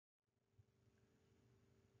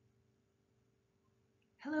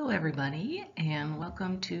Hello everybody, and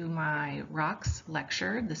welcome to my rocks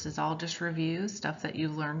lecture. This is all just review, stuff that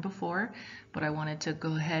you've learned before, but I wanted to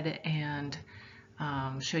go ahead and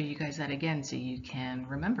show you guys that again so you can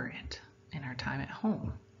remember it in our time at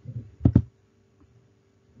home.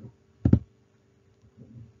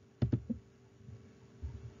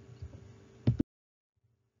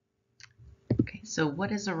 Okay, so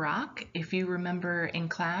what is a rock? If you remember in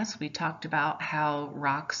class, we talked about how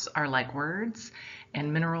rocks are like words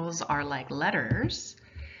and minerals are like letters.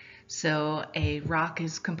 So a rock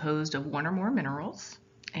is composed of one or more minerals,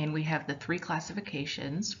 and we have the three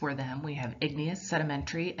classifications for them. We have igneous,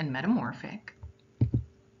 sedimentary, and metamorphic.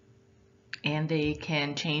 And they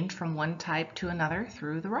can change from one type to another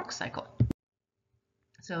through the rock cycle.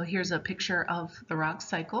 So here's a picture of the rock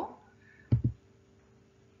cycle.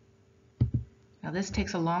 Now this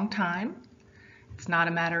takes a long time. It's not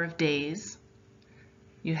a matter of days.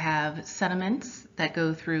 You have sediments that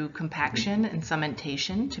go through compaction and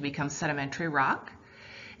cementation to become sedimentary rock.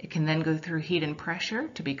 It can then go through heat and pressure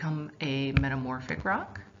to become a metamorphic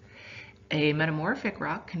rock. A metamorphic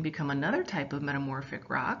rock can become another type of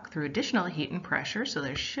metamorphic rock through additional heat and pressure, so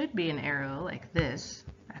there should be an arrow like this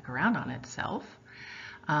back around on itself.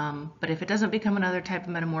 But if it doesn't become another type of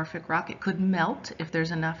metamorphic rock, it could melt if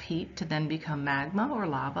there's enough heat to then become magma or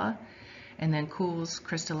lava, and then cools,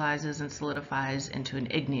 crystallizes, and solidifies into an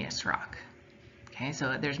igneous rock. Okay,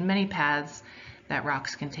 so there's many paths that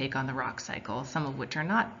rocks can take on the rock cycle, some of which are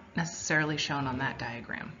not necessarily shown on that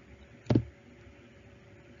diagram.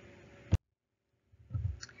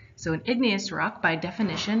 So an igneous rock, by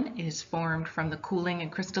definition, is formed from the cooling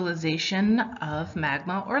and crystallization of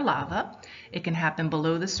magma or lava. It can happen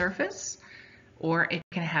below the surface, or it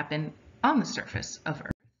can happen on the surface of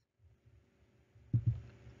Earth.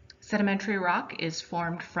 Sedimentary rock is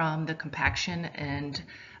formed from the compaction and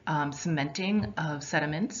cementing of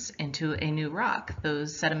sediments into a new rock.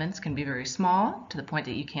 Those sediments can be very small to the point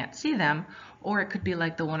that you can't see them, or it could be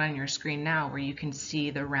like the one on your screen now where you can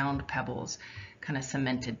see the round pebbles kind of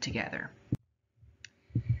cemented together.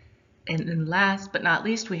 And then last but not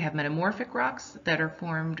least, we have metamorphic rocks that are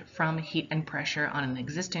formed from heat and pressure on an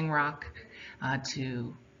existing rock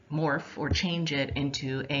to morph or change it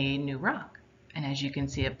into a new rock. And as you can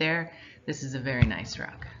see up there, this is a very nice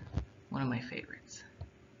rock, one of my favorites.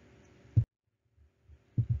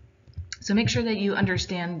 So make sure that you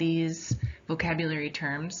understand these vocabulary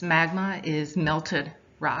terms. Magma is melted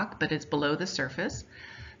rock, but it's below the surface.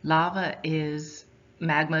 Lava is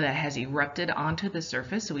magma that has erupted onto the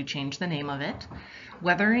surface, so we changed the name of it.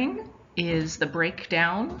 Weathering is the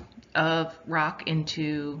breakdown of rock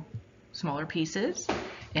into smaller pieces,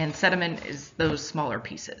 and sediment is those smaller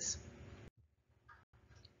pieces.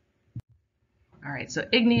 All right, so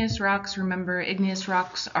igneous rocks, remember, igneous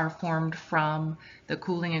rocks are formed from the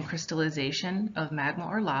cooling and crystallization of magma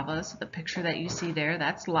or lava. So the picture that you see there,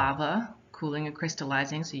 that's lava cooling and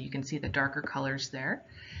crystallizing, so you can see the darker colors there.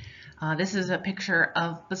 This is a picture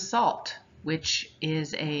of basalt, which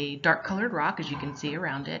is a dark colored rock, as you can see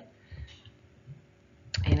around it.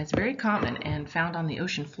 And it's very common and found on the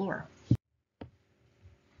ocean floor.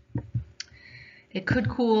 It could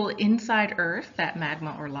cool inside Earth, that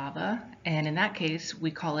magma or lava, and in that case,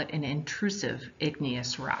 we call it an intrusive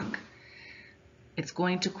igneous rock. It's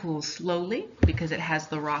going to cool slowly because it has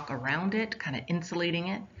the rock around it, kind of insulating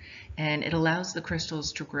it, and it allows the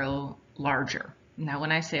crystals to grow larger. Now,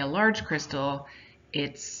 when I say a large crystal,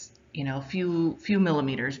 it's a few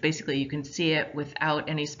millimeters. Basically, you can see it without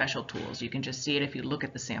any special tools. You can just see it if you look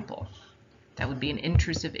at the sample. That would be an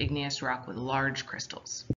intrusive igneous rock with large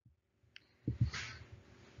crystals.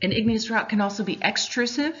 An igneous rock can also be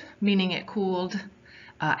extrusive, meaning it cooled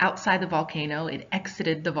outside the volcano. It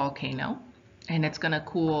exited the volcano, and it's going to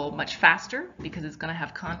cool much faster because it's going to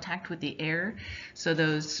have contact with the air. So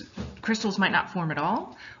those crystals might not form at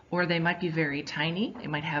all, or they might be very tiny. It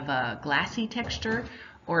might have a glassy texture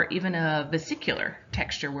or even a vesicular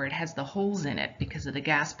texture where it has the holes in it because of the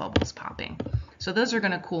gas bubbles popping. So those are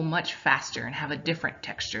going to cool much faster and have a different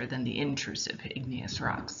texture than the intrusive igneous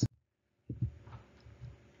rocks.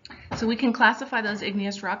 So we can classify those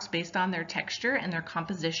igneous rocks based on their texture and their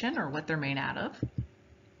composition, or what they're made out of.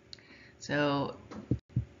 So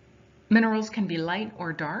minerals can be light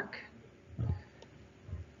or dark,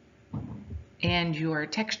 and your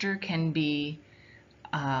texture can be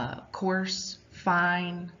coarse,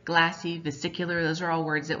 fine, glassy, vesicular. Those are all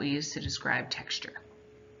words that we use to describe texture.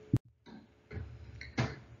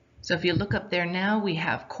 So if you look up there now, we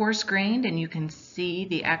have coarse grained, and you can see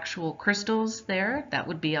the actual crystals there. That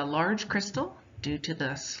would be a large crystal due to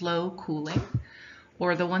the slow cooling.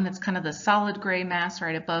 Or the one that's kind of the solid gray mass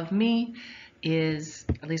right above me is,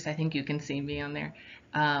 at least I think you can see me on there,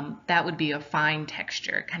 that would be a fine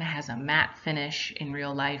texture. It kind of has a matte finish in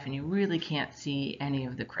real life, and you really can't see any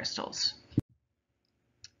of the crystals.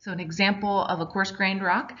 So an example of a coarse-grained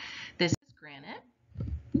rock, this is granite.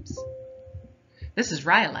 Oops. This is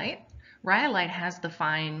rhyolite. Rhyolite has the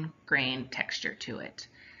fine-grained texture to it.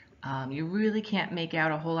 You really can't make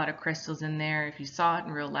out a whole lot of crystals in there. If you saw it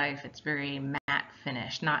in real life, it's very matte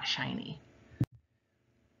finish, not shiny.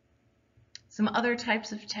 Some other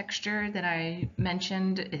types of texture that I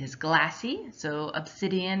mentioned is glassy. So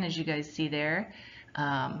obsidian, as you guys see there,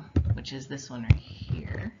 which is this one right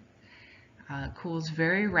here, cools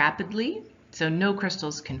very rapidly, so no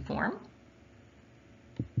crystals can form.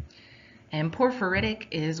 And porphyritic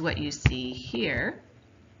is what you see here.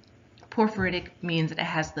 Porphyritic means that it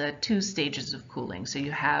has the two stages of cooling. So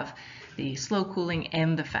you have the slow cooling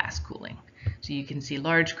and the fast cooling. So you can see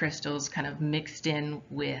large crystals kind of mixed in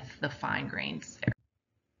with the fine grains there.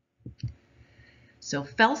 So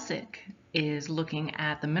felsic is looking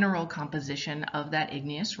at the mineral composition of that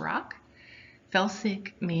igneous rock.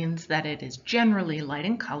 Felsic means that it is generally light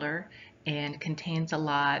in color and contains a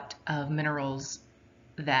lot of minerals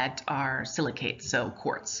that are silicates, so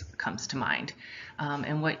quartz comes to mind.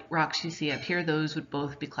 And what rocks you see up here, those would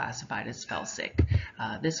both be classified as felsic.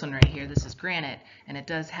 This one right here, this is granite, and it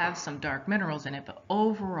does have some dark minerals in it, but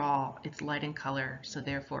overall it's light in color, so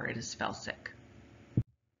therefore it is felsic.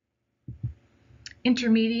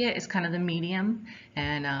 Intermediate is kind of the medium,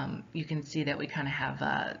 and you can see that we kind of have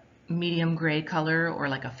a medium gray color, or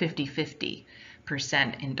like a 50-50%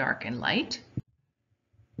 in dark and light.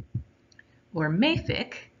 Or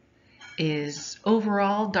mafic is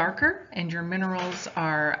overall darker, and your minerals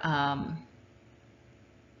are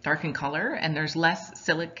dark in color, and there's less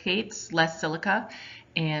silicates, less silica,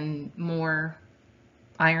 and more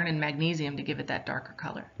iron and magnesium to give it that darker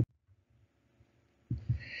color.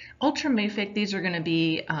 Ultramafic, these are going to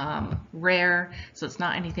be rare, so it's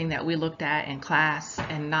not anything that we looked at in class,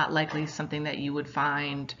 and not likely something that you would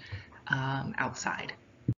find outside.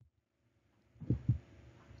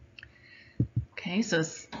 Okay, so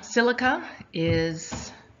silica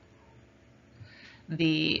is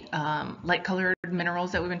the light-colored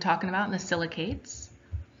minerals that we've been talking about in the silicates.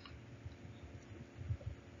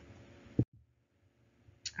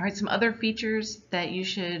 All right, some other features that you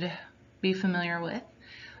should be familiar with.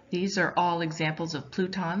 These are all examples of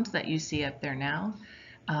plutons that you see up there now.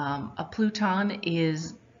 A pluton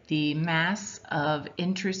is the mass of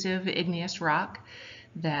intrusive igneous rock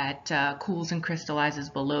that cools and crystallizes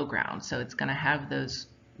below ground. So it's going to have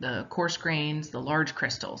the coarse grains, the large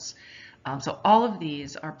crystals. So all of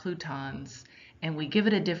these are plutons, and we give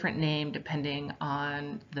it a different name depending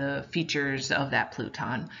on the features of that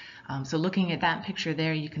pluton. So looking at that picture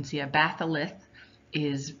there, you can see a batholith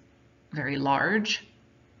is very large.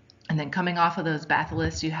 And then coming off of those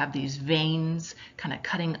batholiths, you have these veins kind of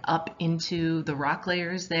cutting up into the rock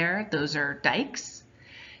layers there. Those are dikes.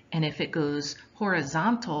 And if it goes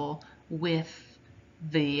horizontal with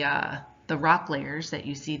the rock layers that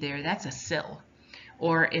you see there, that's a sill.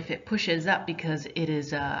 Or if it pushes up because it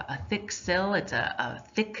is a thick sill, it's a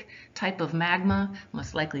thick type of magma,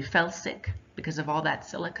 most likely felsic, because of all that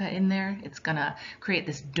silica in there, it's going to create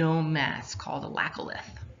this dome mass called a laccolith.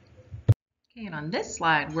 Okay, and on this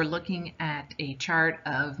slide, we're looking at a chart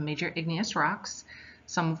of major igneous rocks,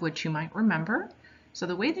 some of which you might remember. So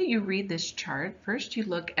the way that you read this chart, first you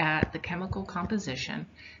look at the chemical composition.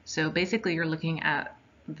 So basically you're looking at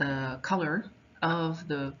the color of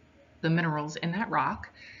the minerals in that rock.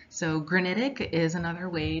 So granitic is another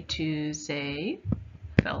way to say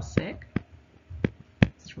felsic.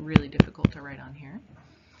 It's really difficult to write on here.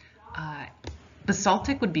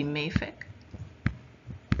 Basaltic would be mafic.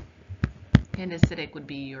 Andesitic would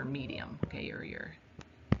be your medium, okay, or your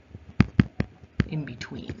in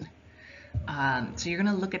between. So you're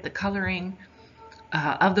going to look at the coloring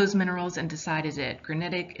of those minerals and decide, is it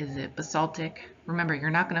granitic, is it basaltic? Remember, you're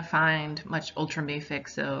not going to find much ultramafic,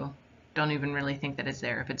 so don't even really think that it's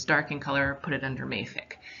there. If it's dark in color, put it under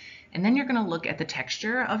mafic. And then you're going to look at the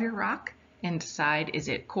texture of your rock and decide, is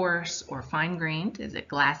it coarse or fine-grained? Is it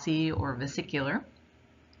glassy or vesicular?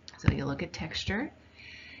 So you look at texture.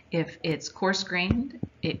 If it's coarse-grained,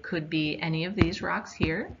 it could be any of these rocks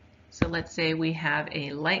here. So let's say we have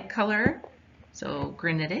a light color, so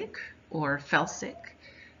granitic or felsic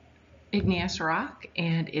igneous rock,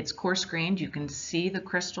 and it's coarse-grained. You can see the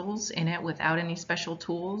crystals in it without any special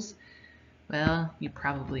tools. Well, you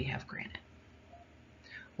probably have granite.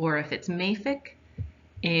 Or if it's mafic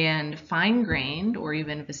and fine-grained or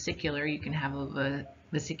even vesicular, you can have a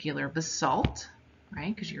vesicular basalt,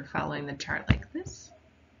 right? Because you're following the chart like this.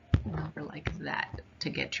 over like that to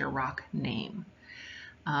get your rock name.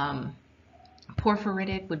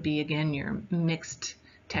 Porphyritic would be, again, your mixed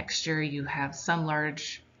texture. You have some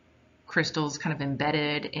large crystals kind of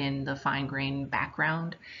embedded in the fine-grained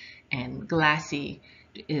background, and glassy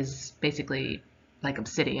is basically like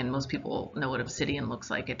obsidian. Most people know what obsidian looks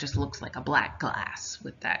like. It just looks like a black glass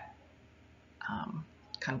with that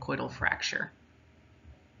conchoidal fracture.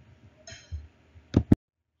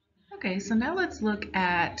 Okay, so now let's look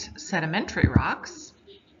at sedimentary rocks.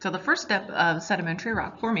 So the first step of sedimentary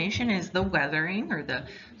rock formation is the weathering, or the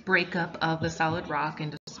breakup of the solid rock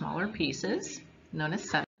into smaller pieces, known as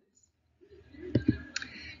sediments.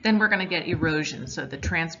 Then we're going to get erosion, so the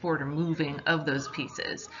transport or moving of those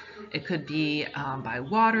pieces. It could be by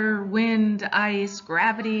water, wind, ice,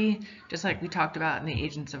 gravity, just like we talked about in the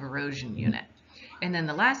agents of erosion unit. And then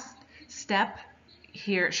the last step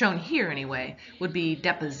here, shown here anyway, would be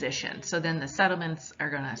deposition. So then the sediments are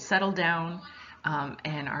going to settle down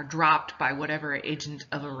and are dropped by whatever agent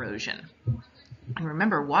of erosion. And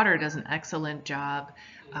remember, water does an excellent job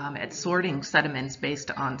at sorting sediments based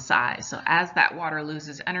on size. So as that water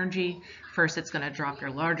loses energy, first it's going to drop your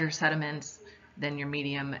larger sediments, then your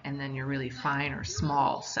medium, and then your really fine or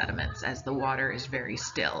small sediments, as the water is very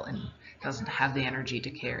still and doesn't have the energy to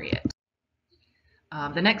carry it.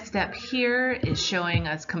 The next step here is showing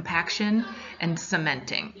us compaction and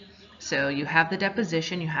cementing. So you have the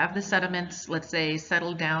deposition, you have the sediments, let's say,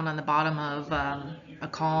 settled down on the bottom of a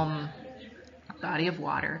calm body of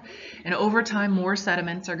water, and over time more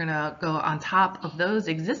sediments are going to go on top of those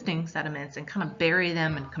existing sediments and kind of bury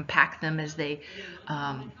them and compact them as they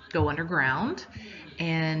go underground.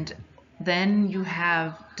 And then you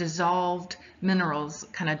have dissolved minerals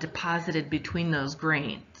kind of deposited between those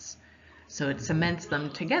grains, so it cements them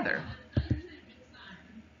together,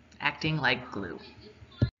 acting like glue.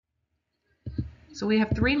 So we have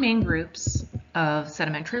three main groups of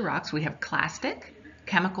sedimentary rocks. We have clastic,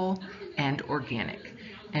 chemical, and organic.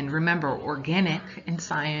 And remember, organic in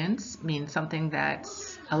science means something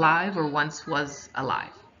that's alive or once was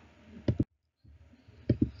alive.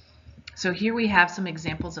 So here we have some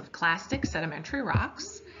examples of clastic sedimentary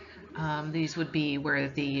rocks. These would be where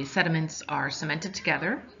the sediments are cemented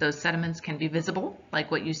together. Those sediments can be visible,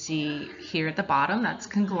 like what you see here at the bottom. That's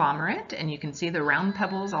conglomerate, and you can see the round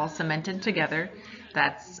pebbles all cemented together.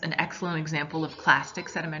 That's an excellent example of clastic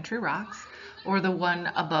sedimentary rocks. Or the one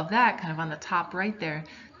above that, kind of on the top right there,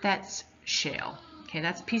 that's shale. Okay,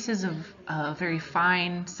 that's pieces of very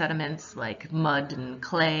fine sediments like mud and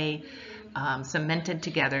clay cemented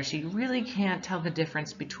together, so you really can't tell the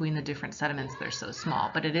difference between the different sediments. They're so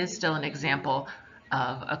small, but it is still an example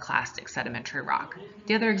of a clastic sedimentary rock.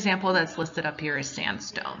 The other example that's listed up here is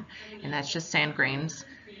sandstone, and that's just sand grains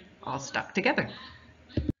all stuck together.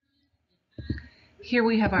 Here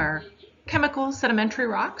we have our chemical sedimentary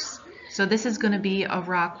rocks. So this is going to be a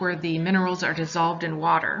rock where the minerals are dissolved in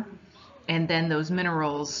water, and then those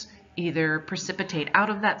minerals either precipitate out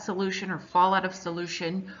of that solution or fall out of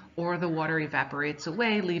solution, or the water evaporates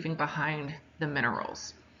away, leaving behind the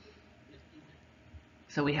minerals.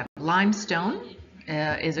 So we have limestone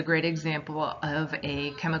is a great example of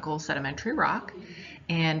a chemical sedimentary rock,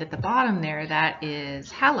 and at the bottom there, that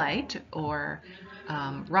is halite, or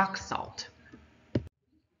rock salt.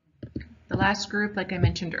 The last group, like I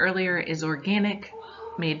mentioned earlier, is organic,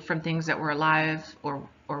 made from things that were alive or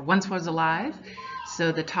once was alive.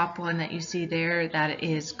 So the top one that you see there, that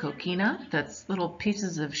is coquina. That's little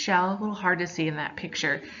pieces of shell, a little hard to see in that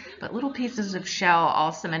picture, but little pieces of shell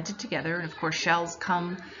all cemented together. And of course, shells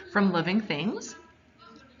come from living things.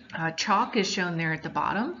 Chalk is shown there at the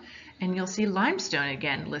bottom, and you'll see limestone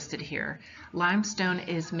again listed here. Limestone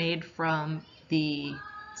is made from the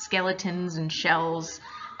skeletons and shells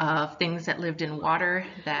of things that lived in water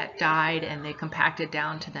that died, and they compacted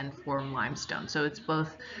down to then form limestone. So it's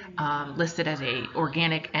both listed as a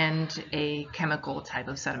organic and a chemical type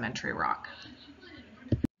of sedimentary rock.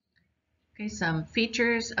 Okay, some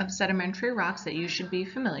features of sedimentary rocks that you should be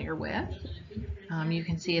familiar with. You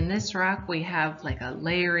can see in this rock we have like a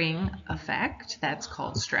layering effect that's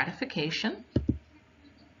called stratification.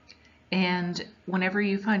 And whenever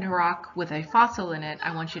you find a rock with a fossil in it,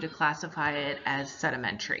 I want you to classify it as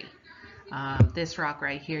sedimentary. This rock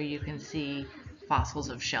right here, you can see fossils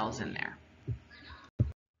of shells in there.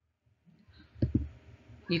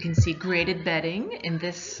 You can see graded bedding in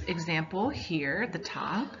this example here at the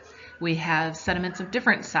top. We have sediments of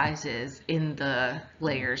different sizes in the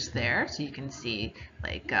layers there. So you can see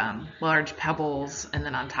like large pebbles, and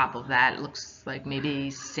then on top of that, it looks like maybe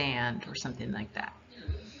sand or something like that.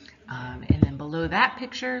 And then below that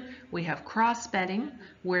picture, we have cross bedding,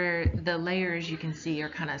 where the layers you can see are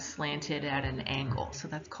kind of slanted at an angle. So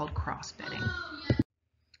that's called cross bedding.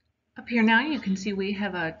 Up here now you can see we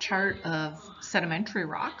have a chart of sedimentary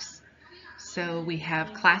rocks. So we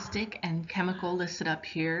have clastic and chemical listed up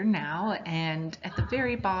here now, and at the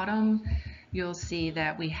very bottom you'll see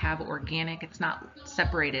that we have organic. It's not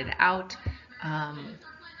separated out,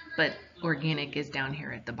 but organic is down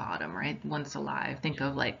here at the bottom, right? Once alive, think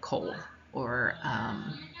of like coal or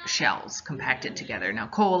shells compacted together. Now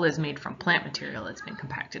coal is made from plant material. It's been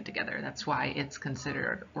compacted together. That's why it's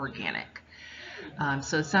considered organic.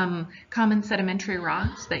 So some common sedimentary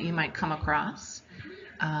rocks that you might come across.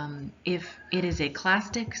 If it is a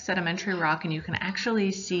clastic sedimentary rock and you can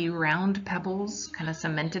actually see round pebbles kind of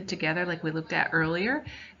cemented together like we looked at earlier,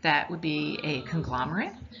 that would be a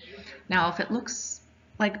conglomerate. Now if it looks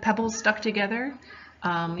like pebbles stuck together,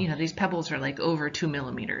 you know, these pebbles are like over 2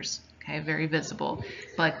 millimeters, okay, very visible.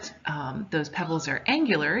 But those pebbles are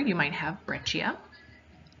angular, you might have breccia.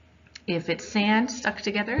 If it's sand stuck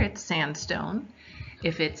together, it's sandstone.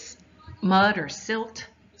 If it's mud or silt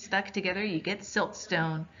stuck together, you get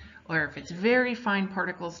siltstone. Or if it's very fine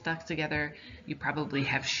particles stuck together, you probably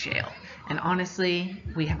have shale. And honestly,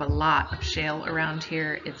 we have a lot of shale around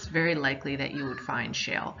here. It's very likely that you would find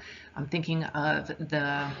shale. I'm thinking of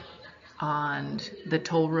on the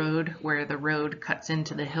toll road where the road cuts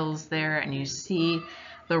into the hills there and you see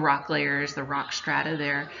the rock layers, the rock strata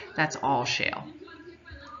there, that's all shale.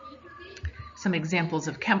 Some examples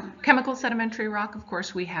of chemical sedimentary rock, of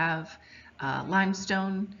course, we have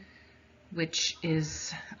limestone, which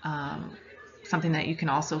is something that you can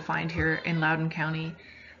also find here in Loudoun County.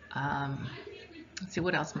 Let's see,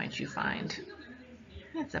 what else might you find?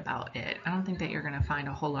 That's about it. I don't think that you're going to find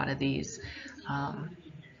a whole lot of these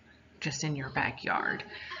just in your backyard.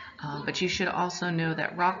 But you should also know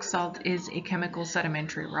that rock salt is a chemical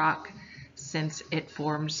sedimentary rock since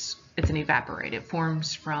it's an evaporate. It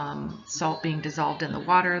forms from salt being dissolved in the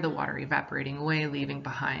water evaporating away, leaving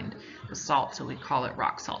behind the salt, so we call it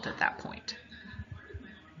rock salt at that point.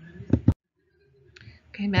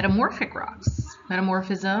 Okay, metamorphic rocks.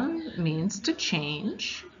 Metamorphism means to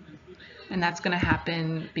change, and that's going to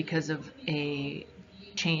happen because of a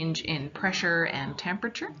change in pressure and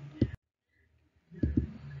temperature.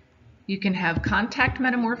 You can have contact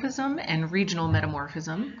metamorphism and regional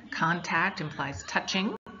metamorphism. Contact implies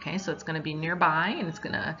touching, okay, so it's going to be nearby and it's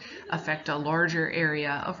going to affect a larger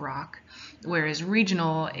area of rock, whereas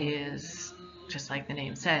regional is, just like the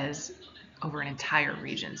name says, over an entire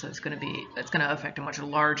region, so it's going to affect a much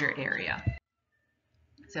larger area.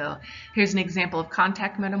 So here's an example of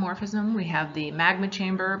contact metamorphism. We have the magma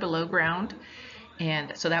chamber below ground,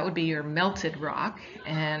 and so that would be your melted rock,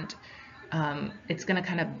 and it's going to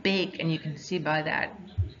kind of bake, and you can see by that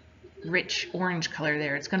rich orange color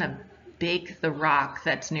there, it's going to bake the rock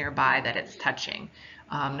that's nearby that it's touching.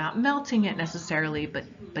 Not melting it necessarily,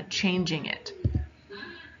 but changing it.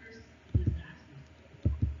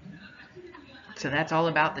 So that's all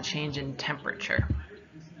about the change in temperature.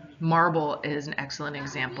 Marble is an excellent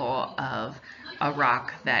example of a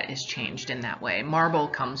rock that is changed in that way. Marble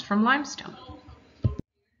comes from limestone.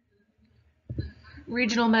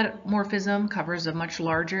 Regional metamorphism covers a much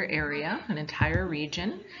larger area, an entire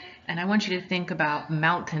region, and I want you to think about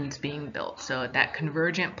mountains being built. So at that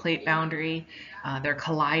convergent plate boundary, they're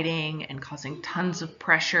colliding and causing tons of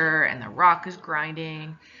pressure, and the rock is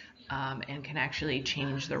grinding and can actually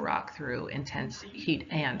change the rock through intense heat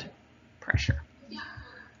and pressure.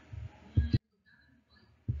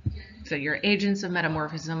 So your agents of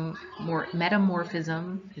metamorphism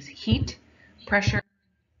is heat, pressure,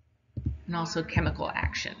 and also chemical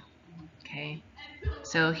action. Okay,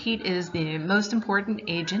 so heat is the most important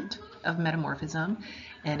agent of metamorphism,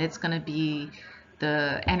 and it's going to be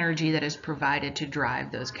the energy that is provided to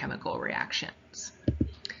drive those chemical reactions.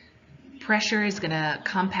 Pressure is going to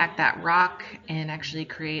compact that rock and actually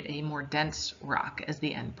create a more dense rock as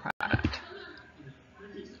the end product.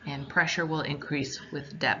 And pressure will increase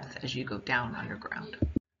with depth as you go down underground.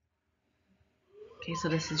 Okay, so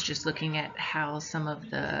this is just looking at how some of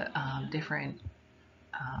the different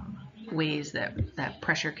ways that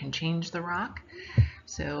pressure can change the rock.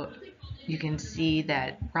 So you can see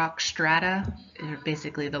that rock strata are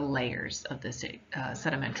basically the layers of this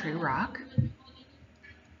sedimentary rock.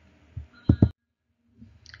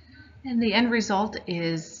 And the end result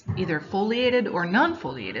is either foliated or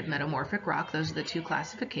non-foliated metamorphic rock. Those are the two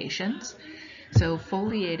classifications. So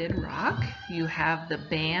foliated rock, you have the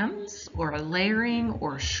bands or layering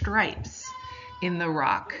or stripes in the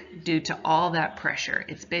rock due to all that pressure.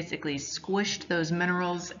 It's basically squished those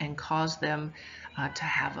minerals and caused them to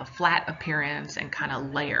have a flat appearance and kind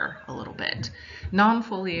of layer a little bit.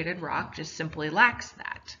 Non-foliated rock just simply lacks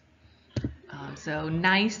that. So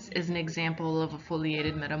gneiss is an example of a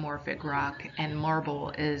foliated metamorphic rock, and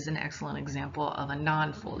marble is an excellent example of a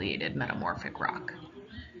non-foliated metamorphic rock.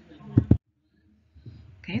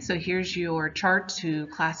 Okay, so here's your chart to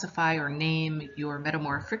classify or name your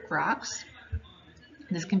metamorphic rocks.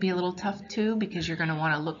 This can be a little tough too, because you're going to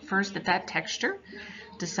want to look first at that texture,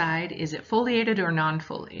 decide is it foliated or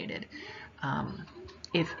non-foliated.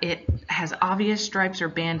 If it has obvious stripes or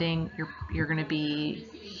banding, you're going to be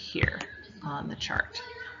here on the chart.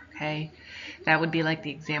 Okay, that would be like the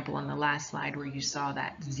example on the last slide where you saw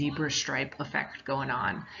that zebra stripe effect going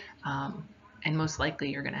on. And most likely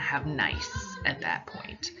you're going to have gneiss at that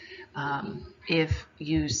point. If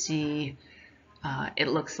you see it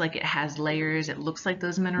looks like it has layers, it looks like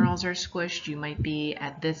those minerals are squished, you might be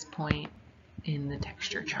at this point in the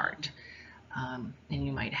texture chart. And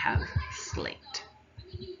you might have slate.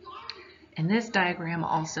 And this diagram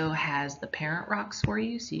also has the parent rocks for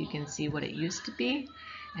you, so you can see what it used to be.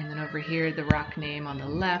 And then over here, the rock name on the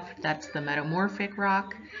left, that's the metamorphic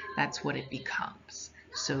rock. That's what it becomes.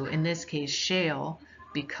 So in this case, shale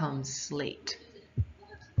becomes slate.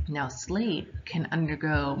 Now slate can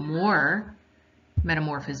undergo more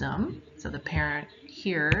metamorphism. So the parent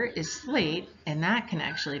here is slate, and that can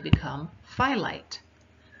actually become phyllite.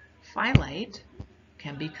 Phyllite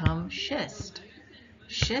can become schist.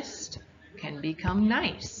 Schist can become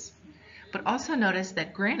gneiss. But also notice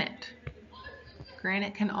that granite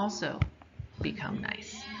can also become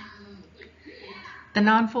gneiss. The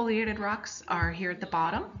non-foliated rocks are here at the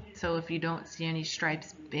bottom. So if you don't see any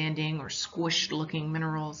stripes, banding, or squished looking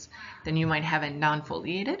minerals, then you might have a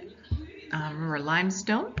non-foliated. Remember,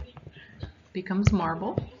 limestone becomes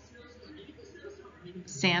marble.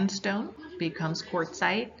 Sandstone becomes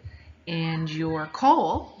quartzite. And your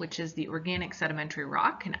coal, which is the organic sedimentary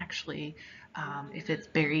rock, can actually, if it's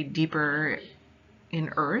buried deeper in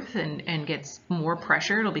earth and gets more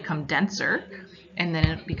pressure, it'll become denser, and then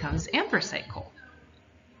it becomes anthracite coal.